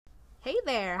Hey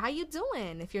there, how you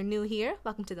doing? If you're new here,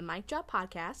 welcome to the Mic Drop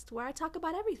Podcast, where I talk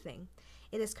about everything.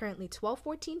 It is currently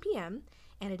 12:14 p.m.,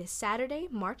 and it is Saturday,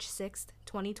 March 6th,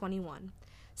 2021.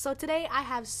 So today I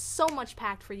have so much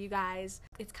packed for you guys.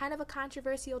 It's kind of a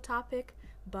controversial topic,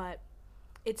 but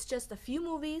it's just a few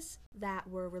movies that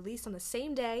were released on the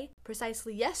same day,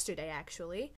 precisely yesterday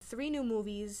actually. 3 new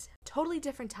movies, totally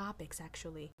different topics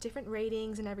actually, different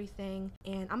ratings and everything,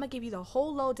 and I'm gonna give you the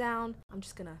whole lowdown. I'm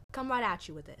just gonna come right at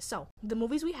you with it. So, the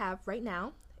movies we have right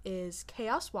now is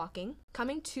Chaos Walking,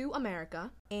 Coming to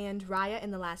America, and Raya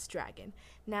and the Last Dragon.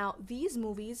 Now, these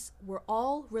movies were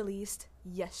all released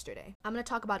yesterday. I'm gonna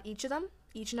talk about each of them,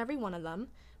 each and every one of them,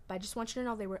 but I just want you to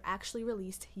know they were actually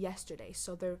released yesterday.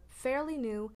 So they're fairly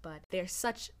new, but they're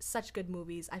such good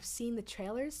movies. I've seen the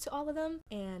trailers to all of them,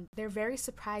 and they're very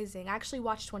surprising. I actually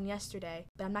watched one yesterday,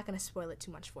 but I'm not going to spoil it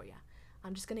too much for you.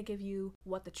 I'm just going to give you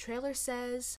what the trailer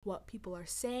says, what people are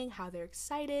saying, how they're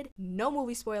excited. No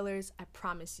movie spoilers, I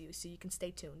promise you, so you can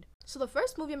stay tuned. So the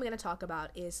first movie I'm going to talk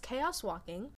about is Chaos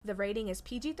Walking. The rating is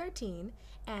PG-13,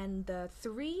 and the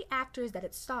 3 actors that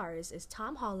it stars is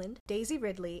Tom Holland, Daisy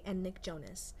Ridley, and Nick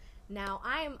Jonas. Now,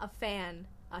 I am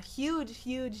a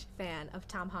huge fan of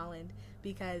Tom Holland,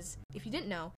 because if you didn't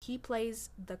know, he plays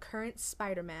the current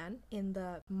Spider-Man in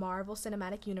the Marvel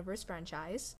Cinematic Universe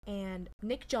franchise, and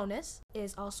Nick Jonas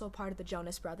is also part of the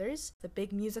Jonas Brothers, the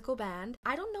big musical band.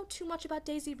 I don't know too much about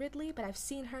Daisy Ridley, but I've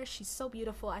seen her. She's so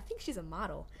beautiful. I think she's a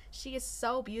model. She is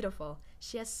so beautiful.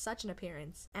 She has such an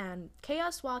appearance. And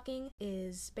Chaos Walking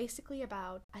is basically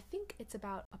about, I think it's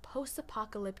about a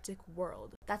post-apocalyptic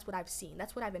world. That's what I've seen.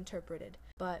 That's what I've interpreted.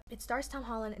 But it stars Tom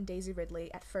Holland and Daisy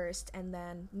Ridley at first, and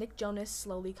then Nick Jonas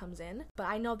slowly comes in. But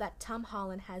I know that Tom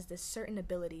Holland has this certain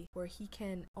ability where he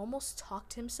can almost talk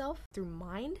to himself through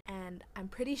mind, and I'm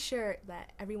pretty sure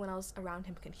that everyone else around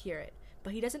him can hear it.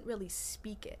 But he doesn't really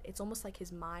speak it. It's almost like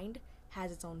his mind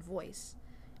has its own voice.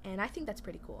 And I think that's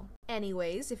pretty cool.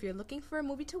 Anyways, if you're looking for a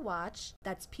movie to watch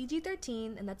that's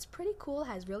PG-13 and that's pretty cool,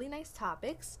 has really nice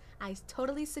topics, I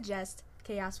totally suggest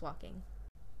Chaos Walking.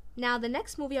 Now, the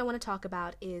next movie I want to talk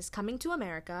about is Coming to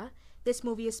America. This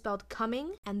movie is spelled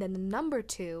Coming, and then the number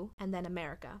 2, and then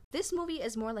America. This movie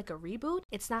is more like a reboot.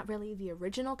 It's not really the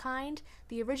original kind.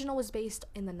 The original was based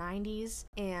in the 90s,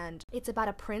 and it's about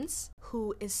a prince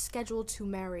who is scheduled to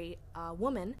marry a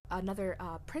woman, another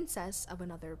princess of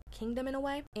another kingdom in a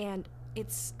way, and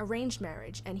it's arranged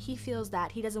marriage, and he feels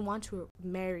that he doesn't want to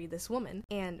marry this woman,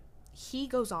 and he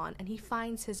goes on and he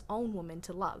finds his own woman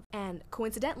to love. And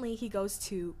coincidentally, he goes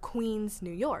to Queens,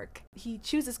 New York. He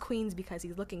chooses Queens because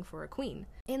he's looking for a queen.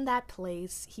 In that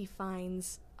place, he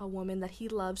finds a woman that he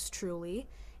loves truly,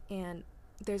 and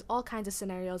there's all kinds of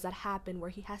scenarios that happen where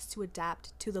he has to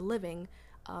adapt to the living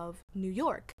of New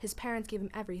York. His parents gave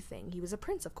him everything. He was a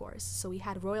prince, of course, so he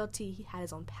had royalty, he had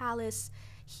his own palace,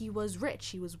 he was rich,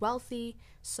 he was wealthy,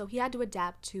 so he had to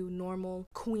adapt to normal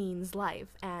Queen's life,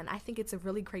 and I think it's a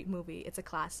really great movie. It's a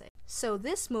classic. So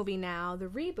this movie now, the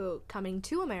reboot, Coming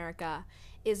to America,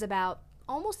 is about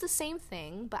almost the same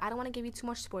thing, but I don't want to give you too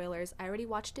much spoilers. I already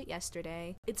watched it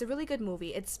yesterday. It's a really good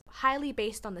movie. It's highly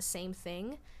based on the same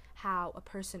thing, how a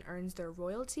person earns their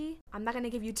royalty. I'm not going to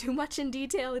give you too much in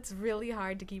detail. It's really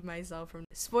hard to keep myself from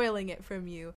spoiling it from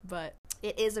you, but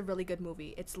it is a really good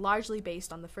movie. It's largely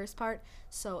based on the first part,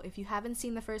 so if you haven't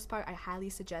seen the first part, I highly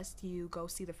suggest you go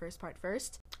see the first part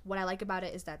first. What I like about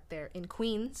it is that they're in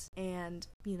Queens, and,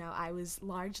 I was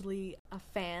largely a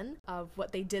fan of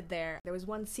what they did there. There was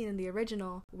one scene in the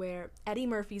original where Eddie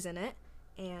Murphy's in it,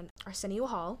 and Arsenio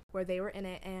Hall, where they were in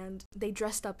it, and they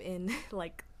dressed up in,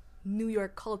 New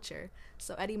York culture.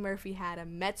 So Eddie Murphy had a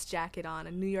Mets jacket on,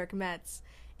 a New York Mets,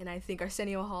 and I think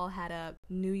Arsenio Hall had a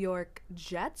New York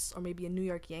Jets or maybe a New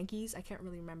York Yankees. I can't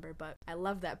really remember, but I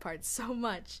love that part so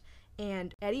much.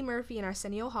 And Eddie Murphy and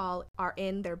Arsenio Hall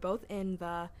they're both in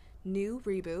the new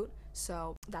reboot,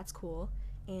 so that's cool.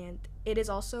 And it is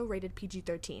also rated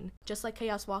PG-13, just like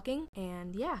Chaos Walking,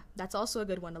 and yeah, that's also a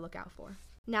good one to look out for.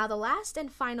 Now, the last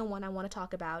and final one I want to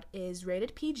talk about is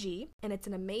rated PG, and it's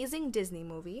an amazing Disney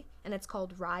movie, and it's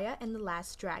called Raya and the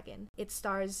Last Dragon. It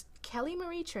stars Kelly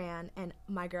Marie Tran and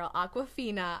my girl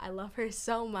Awkwafina. I love her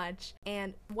so much.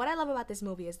 And what I love about this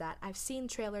movie is that I've seen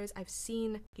trailers, I've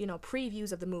seen,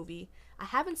 previews of the movie. I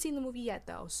haven't seen the movie yet,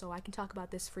 though, so I can talk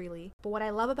about this freely. But what I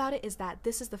love about it is that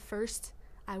this is the first,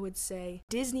 I would say,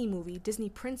 Disney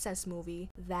princess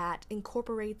movie that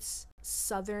incorporates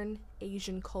Southern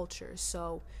Asian culture.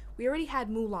 So we already had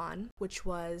Mulan, which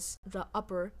was the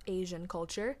upper Asian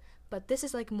culture, but this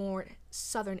is more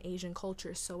Southern Asian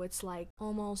culture, so it's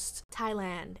almost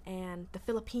Thailand and the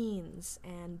Philippines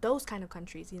and those kind of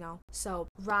countries, So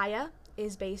Raya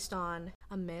is based on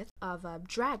a myth of a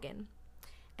dragon.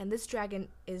 And this dragon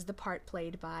is the part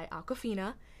played by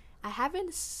Awkwafina. I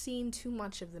haven't seen too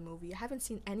much of the movie. I haven't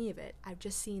seen any of it. I've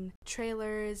just seen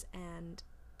trailers and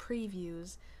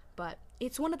previews, but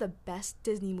it's one of the best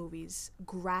Disney movies,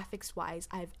 graphics-wise,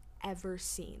 I've ever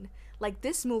seen. Like,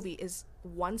 this movie is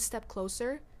one step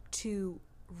closer to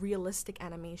realistic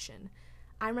animation.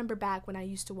 I remember back when I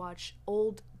used to watch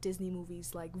old Disney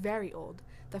movies, like very old.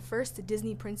 The first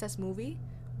Disney princess movie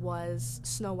was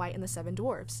Snow White and the Seven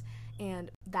Dwarfs,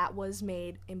 and that was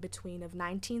made in between of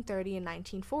 1930 and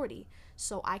 1940.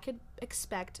 So I could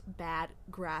expect bad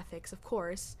graphics, of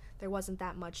course. There wasn't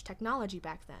that much technology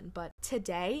back then. But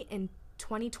today, in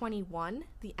 2021,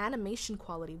 the animation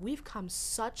quality, we've come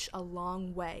such a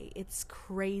long way. It's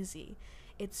crazy.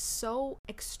 It's so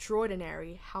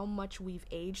extraordinary how much we've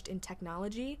aged in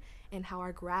technology and how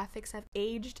our graphics have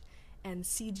aged and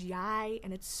CGI,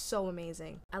 and it's so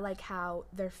amazing. I like how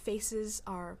their faces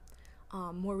are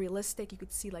more realistic. You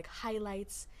could see like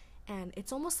highlights, and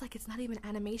it's almost like it's not even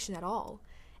animation at all.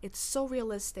 It's so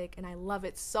realistic, and I love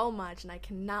it so much, and I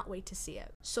cannot wait to see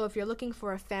it. So if you're looking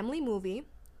for a family movie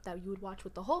that you would watch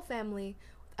with the whole family,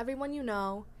 with everyone you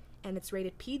know, and it's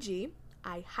rated PG,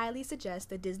 I highly suggest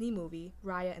the Disney movie,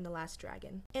 Raya and the Last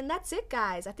Dragon. And that's it,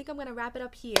 guys. I think I'm going to wrap it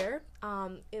up here.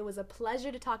 It was a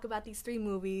pleasure to talk about these 3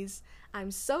 movies.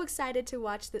 I'm so excited to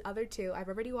watch the other 2. I've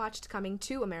already watched Coming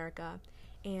to America,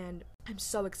 and I'm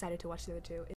so excited to watch the other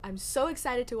 2. I'm so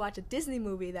excited to watch a Disney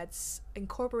movie that's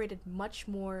incorporated much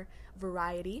more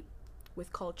variety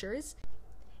with cultures.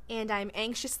 And I'm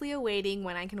anxiously awaiting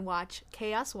when I can watch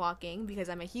Chaos Walking, because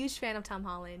I'm a huge fan of Tom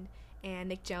Holland and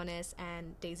Nick Jonas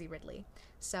and Daisy Ridley.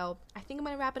 So I think I'm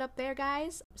going to wrap it up there,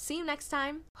 guys. See you next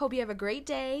time. Hope you have a great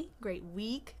day, great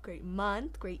week, great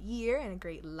month, great year, and a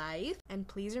great life. And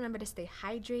please remember to stay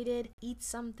hydrated, eat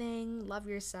something, love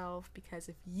yourself, because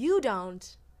if you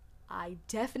don't, I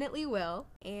definitely will.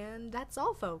 And that's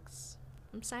all, folks.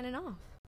 I'm signing off.